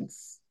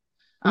acceptance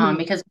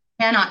because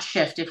we cannot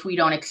shift if we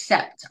don't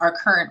accept our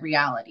current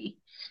reality.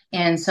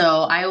 And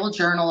so I will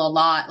journal a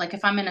lot. Like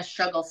if I'm in a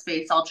struggle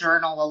space, I'll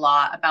journal a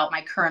lot about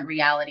my current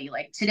reality.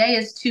 Like today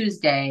is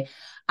Tuesday.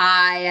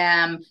 I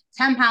am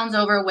 10 pounds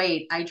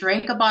overweight. I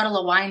drank a bottle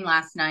of wine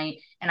last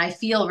night and I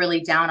feel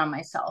really down on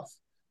myself,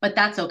 but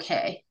that's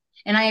okay.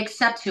 And I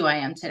accept who I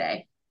am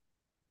today.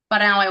 But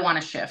now I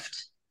want to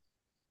shift.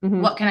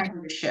 Mhm. What can I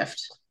do to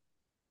shift?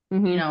 You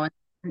Mhm. know,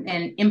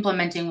 and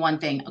implementing one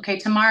thing. Okay,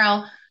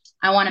 tomorrow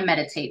I want to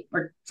meditate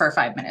or for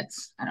 5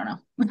 minutes. I don't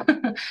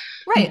know.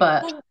 Right.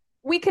 But Well,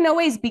 we can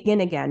always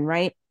begin again,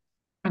 right?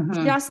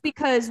 mhm. Just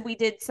because we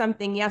did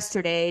something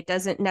yesterday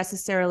doesn't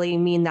necessarily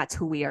mean that's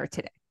who we are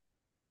today.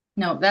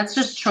 No, that's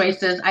just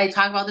choices. I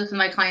talk about this with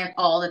my clients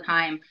all the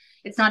time.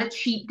 It's not a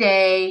cheat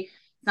day.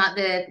 It's not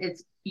this.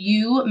 It's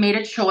you made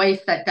a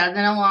choice that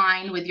doesn't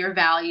align with your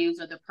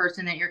values or the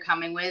person that you're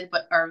coming with,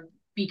 but or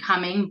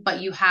becoming, but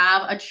you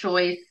have a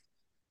choice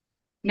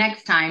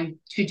next time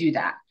to do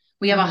that.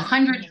 We have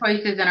 100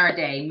 choices in our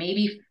day.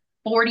 Maybe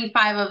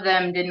 45 of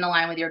them didn't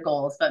align with your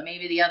goals, but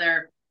maybe the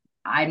other,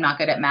 I'm not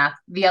good at math,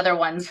 the other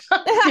ones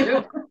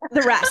do.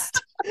 The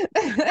rest.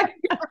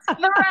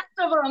 The rest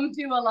of them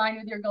do align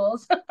with your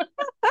goals.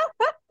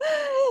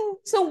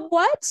 So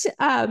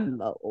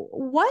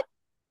what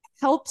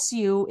helps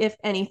you, if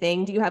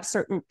anything? Do you have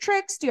certain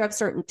tricks? Do you have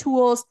certain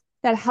tools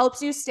that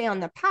helps you stay on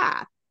the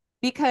path?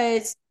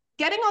 Because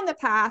getting on the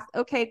path,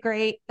 okay,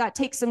 great. That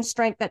takes some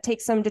strength, that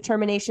takes some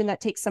determination, that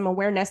takes some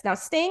awareness. Now,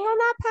 staying on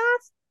that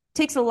path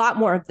takes a lot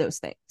more of those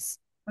things.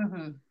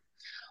 Mhm.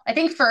 I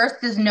think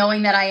first is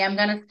knowing that I am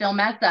going to still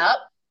mess up.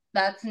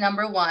 That's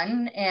number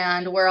one.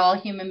 And we're all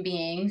human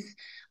beings.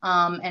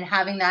 And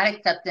having that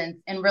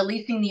acceptance and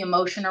releasing the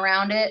emotion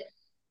around it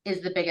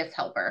is the biggest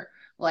helper.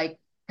 Like,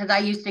 because I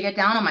used to get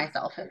down on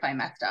myself if I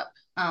messed up.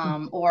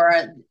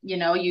 Or,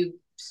 you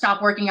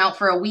stop working out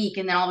for a week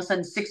and then all of a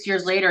sudden 6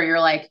 years later, you're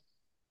like,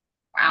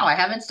 wow, I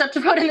haven't stepped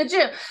a foot in the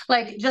gym.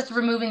 Like just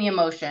removing the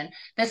emotion.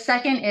 The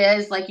second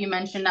is, like you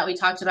mentioned, that we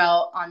talked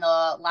about on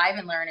the Live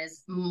and Learn,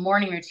 is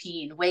morning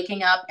routine,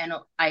 waking up and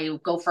I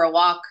go for a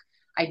walk,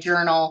 I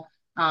journal,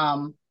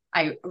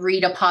 I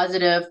read a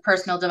positive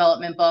personal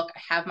development book,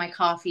 I have my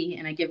coffee,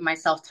 and I give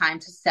myself time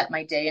to set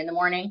my day in the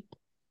morning.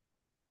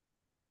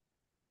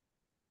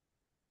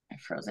 I'm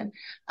frozen.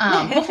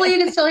 Hopefully you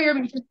can still hear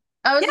me.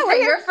 I was Yeah, gonna we're say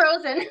here. you're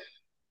frozen.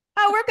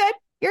 Oh, we're good.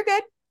 You're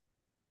good.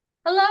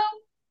 Hello?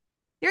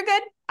 You're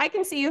good. I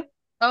can see you.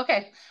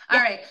 Okay. All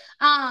Yeah. right.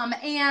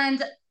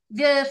 And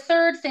the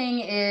third thing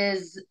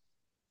is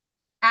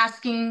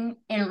asking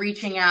and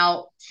reaching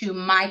out to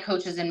my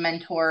coaches and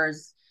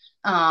mentors,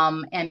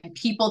 and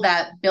people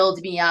that build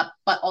me up,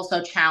 but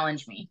also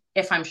challenge me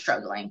if I'm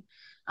struggling.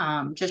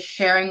 Just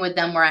sharing with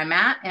them where I'm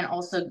at and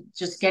also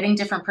just getting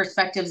different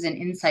perspectives and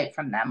insight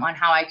from them on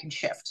how I can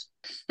shift.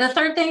 The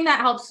third thing that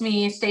helps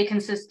me stay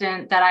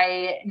consistent that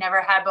I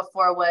never had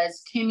before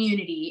was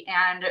community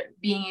and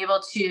being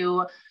able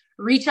to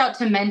reach out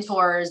to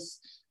mentors,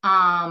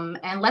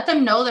 and let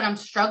them know that I'm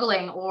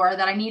struggling or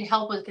that I need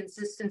help with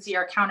consistency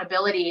or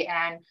accountability.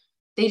 And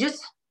they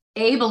just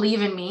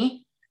believe in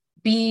me,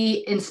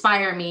 B,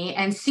 inspire me,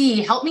 and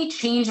C, help me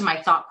change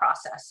my thought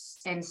process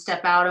and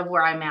step out of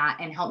where I'm at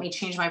and help me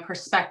change my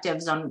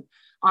perspectives on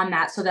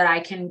that so that I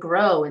can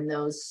grow in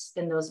those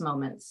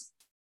moments.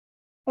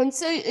 And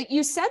so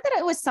you said that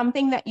it was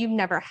something that you've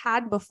never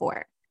had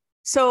before.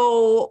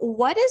 So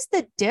what is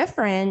the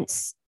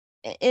difference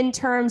in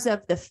terms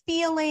of the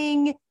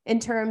feeling, in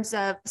terms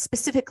of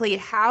specifically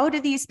how do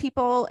these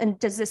people and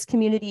does this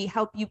community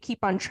help you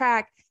keep on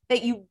track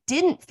that you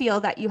didn't feel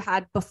that you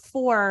had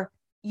before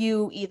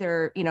you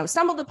either,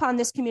 stumbled upon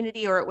this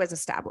community or it was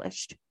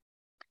established?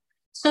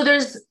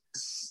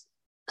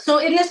 So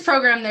in this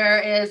program, there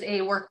is a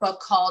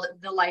workbook called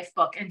the Life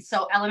Book. And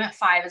so element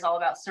 5 is all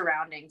about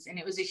surroundings. And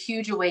it was a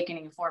huge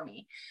awakening for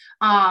me.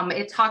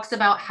 It talks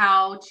about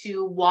how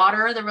to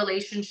water the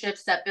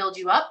relationships that build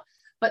you up,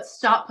 but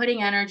stop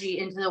putting energy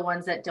into the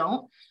ones that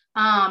don't.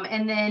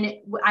 And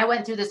then I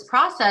went through this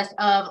process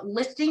of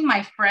listing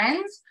my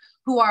friends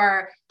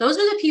those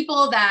are the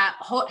people that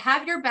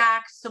have your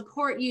back,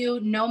 support you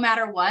no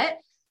matter what.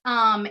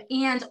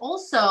 And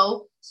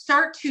also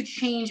start to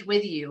change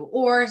with you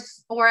or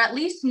at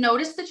least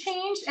notice the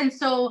change. And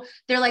so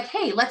they're like,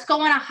 hey, let's go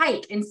on a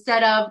hike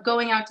instead of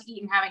going out to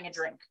eat and having a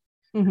drink.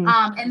 Mm-hmm.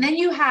 And then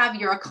you have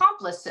your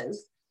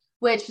accomplices,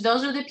 which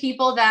those are the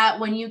people that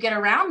when you get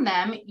around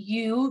them,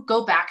 you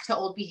go back to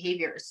old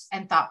behaviors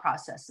and thought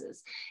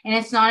processes. And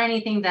it's not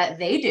anything that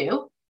they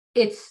do.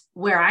 It's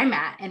where I'm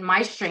at and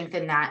my strength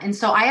in that. And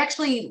so I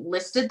actually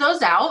listed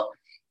those out.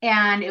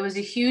 And it was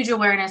a huge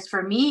awareness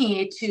for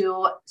me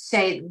to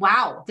say,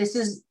 wow, this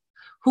is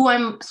who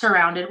I'm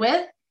surrounded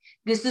with.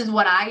 This is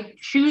what I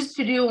choose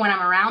to do when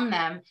I'm around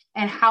them.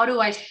 And how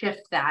do I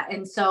shift that?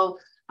 And so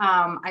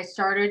I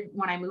started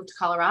when I moved to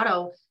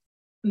Colorado,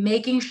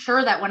 making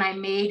sure that when I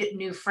made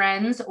new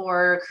friends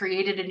or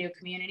created a new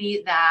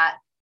community, that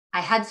I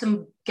had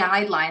some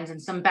guidelines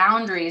and some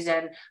boundaries,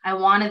 and I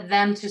wanted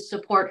them to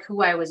support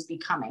who I was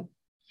becoming.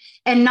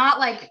 And not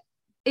like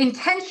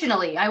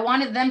intentionally, I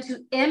wanted them to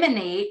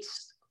emanate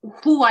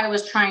who I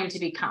was trying to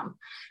become.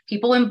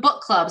 People in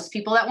book clubs,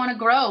 people that want to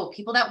grow,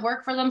 people that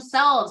work for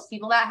themselves,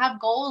 people that have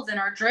goals and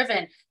are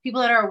driven,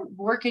 people that are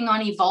working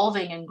on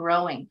evolving and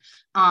growing,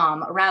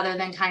 rather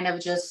than kind of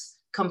just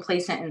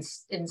complacent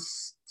and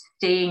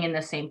staying in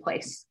the same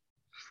place.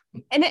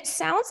 And it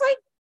sounds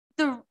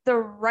like the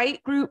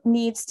right group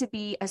needs to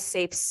be a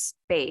safe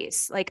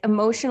space, like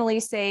emotionally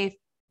safe,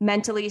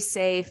 mentally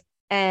safe,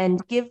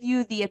 and give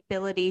you the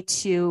ability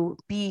to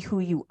be who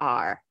you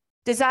are.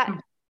 Does that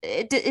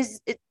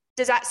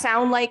does that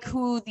sound like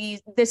who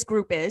this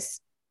group is?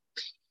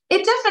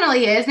 It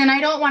definitely is. And I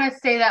don't want to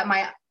say that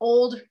my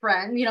old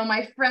friend,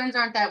 my friends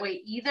aren't that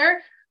way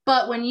either.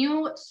 But when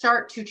you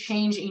start to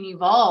change and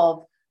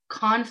evolve,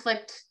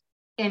 conflict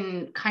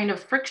and kind of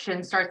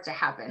friction starts to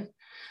happen.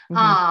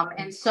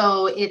 And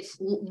so it's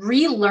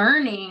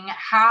relearning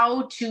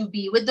how to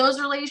be with those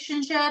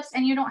relationships.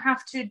 And you don't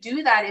have to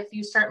do that if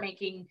you start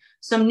making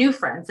some new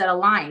friends that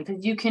align,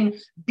 because you can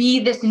be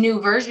this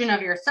new version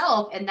of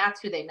yourself, and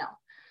that's who they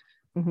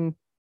know.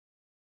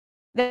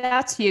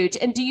 That's huge.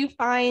 And do you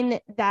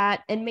find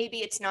that, and maybe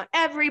it's not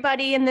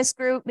everybody in this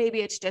group, maybe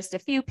it's just a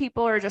few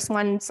people or just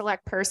one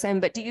select person,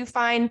 but do you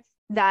find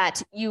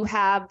that you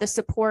have the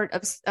support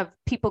of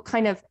people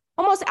kind of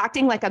almost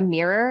acting like a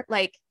mirror,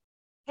 like,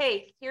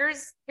 hey,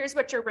 here's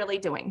what you're really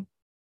doing,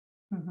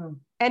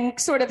 and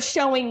sort of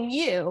showing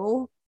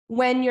you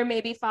when you're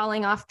maybe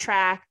falling off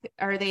track?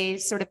 Are they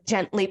sort of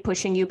gently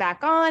pushing you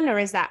back on, or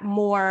is that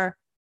more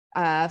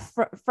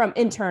from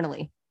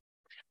internally?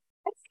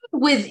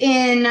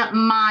 Within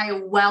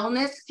my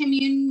wellness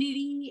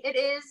community, it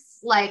is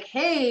like,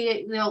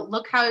 hey,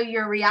 look how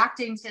you're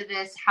reacting to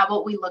this. How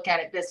about we look at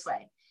it this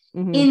way?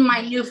 In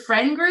my new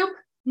friend group,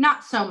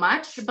 not so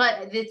much,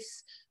 but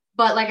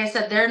like I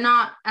said, they're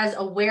not as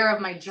aware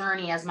of my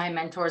journey as my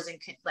mentors and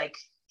like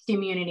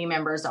community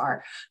members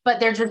are, but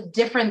they're just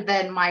different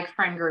than my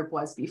friend group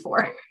was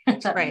before.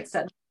 If that makes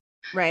sense.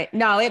 Right.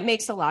 No, it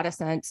makes a lot of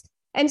sense.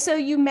 And so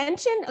you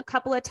mentioned a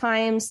couple of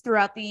times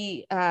throughout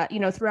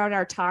throughout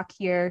our talk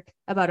here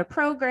about a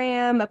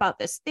program, about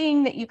this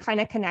thing that you kind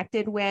of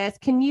connected with.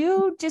 Can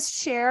you just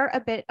share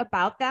a bit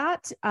about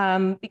that?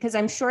 Because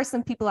I'm sure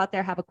some people out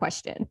there have a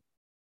question.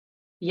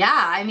 Yeah.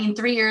 I mean,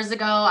 3 years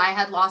ago, I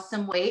had lost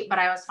some weight, but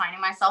I was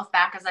finding myself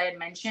back, as I had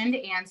mentioned.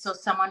 And so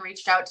someone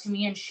reached out to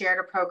me and shared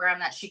a program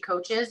that she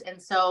coaches.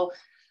 And so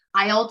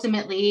I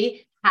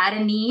ultimately had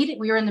a need.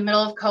 We were in the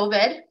middle of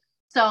COVID.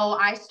 So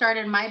I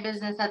started my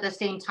business at the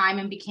same time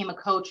and became a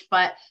coach.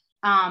 But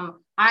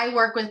I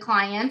work with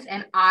clients,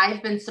 and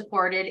I've been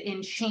supported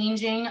in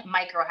changing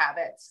micro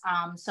habits.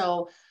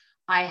 So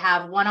I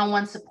have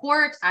one-on-one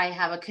support, I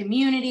have a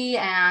community,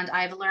 and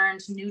I've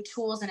learned new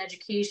tools and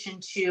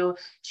education to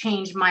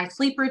change my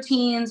sleep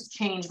routines,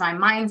 change my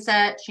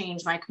mindset,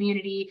 change my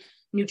community,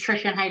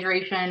 nutrition,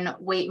 hydration,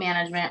 weight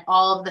management,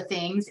 all of the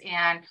things.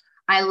 And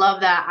I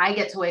love that I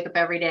get to wake up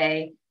every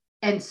day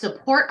and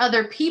support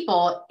other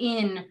people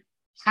in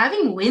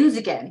having wins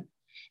again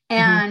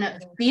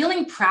and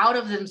feeling proud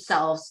of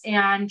themselves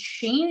and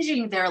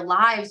changing their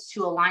lives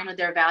to align with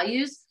their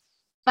values.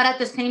 But at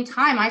the same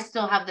time, I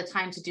still have the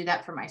time to do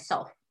that for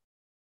myself.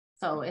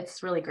 So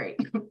it's really great.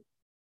 Oh,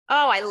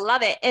 I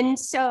love it. And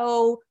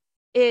so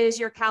is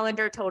your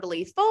calendar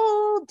totally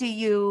full?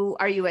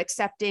 Are you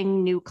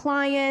accepting new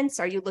clients?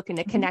 Are you looking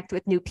to connect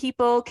with new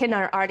people? Can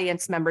our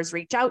audience members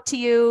reach out to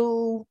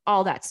you?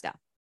 All that stuff.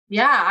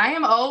 Yeah, I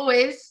am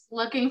always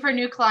looking for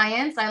new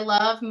clients. I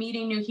love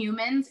meeting new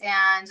humans,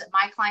 and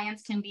my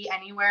clients can be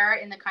anywhere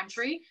in the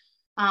country.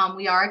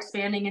 We are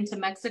expanding into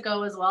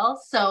Mexico as well,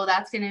 so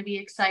that's going to be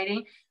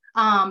exciting.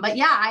 But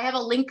yeah, I have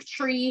a link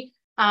tree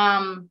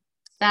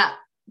that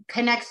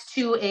connects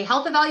to a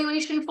health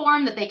evaluation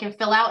form that they can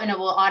fill out, and it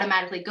will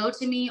automatically go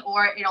to me,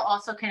 or it'll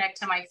also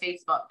connect to my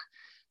Facebook.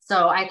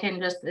 So I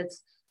can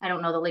I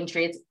don't know the link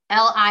tree. It's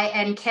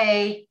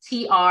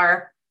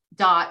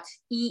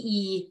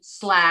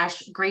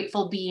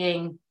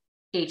linktr.ee/gratefulbeingHW.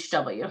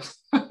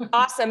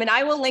 Awesome. And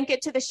I will link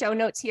it to the show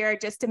notes here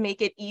just to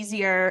make it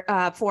easier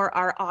for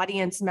our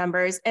audience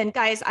members. And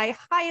guys, I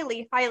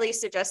highly, highly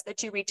suggest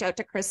that you reach out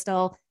to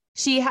Crystal.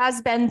 She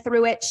has been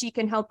through it. She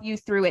can help you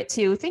through it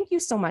too. Thank you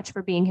so much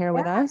for being here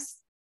with us.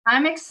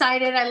 I'm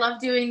excited. I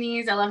love doing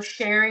these. I love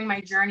sharing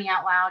my journey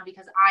out loud,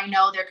 because I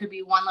know there could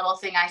be one little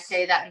thing I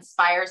say that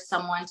inspires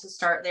someone to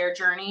start their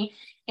journey.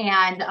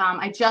 And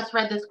I just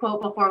read this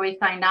quote before we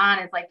signed on.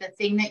 It's like, the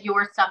thing that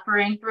you're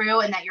suffering through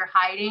and that you're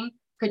hiding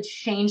could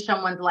change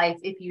someone's life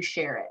if you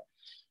share it.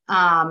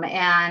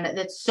 And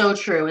that's so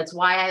true. It's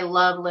why I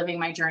love living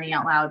my journey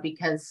out loud,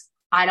 because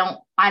I don't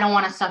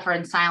want to suffer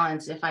in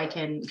silence if I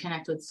can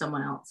connect with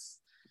someone else.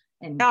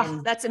 And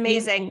that's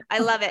amazing. I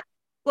love it.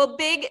 Well,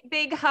 big,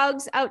 big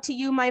hugs out to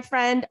you, my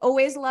friend.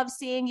 Always love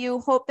seeing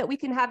you. Hope that we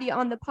can have you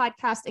on the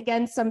podcast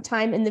again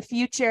sometime in the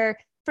future.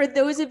 For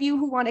those of you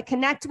who want to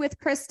connect with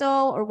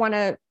Crystal or want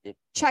to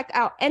check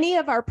out any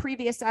of our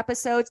previous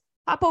episodes,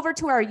 hop over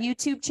to our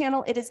YouTube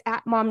channel. It is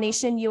at Mom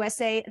Nation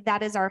USA.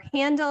 That is our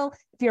handle.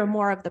 If you're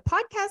more of the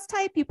podcast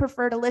type, you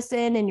prefer to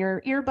listen in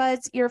your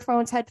earbuds,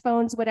 earphones,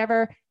 headphones,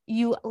 whatever,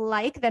 you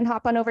like, then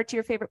hop on over to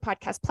your favorite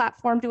podcast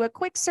platform, do a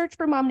quick search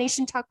for Mom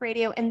Nation Talk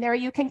Radio, and there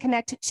you can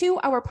connect to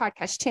our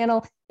podcast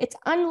channel. It's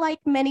unlike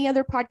many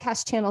other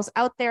podcast channels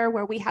out there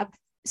where we have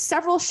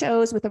several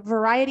shows with a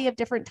variety of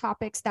different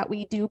topics that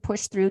we do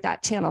push through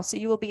that channel. So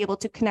you will be able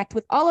to connect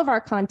with all of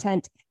our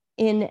content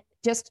in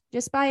just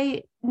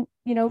by,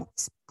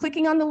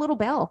 clicking on the little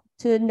bell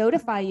to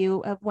notify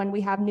you of when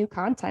we have new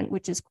content,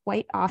 which is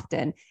quite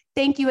often.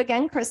 Thank you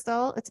again,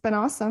 Crystal. It's been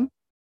awesome.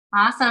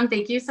 Awesome.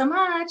 Thank you so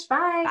much.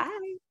 Bye.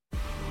 Bye.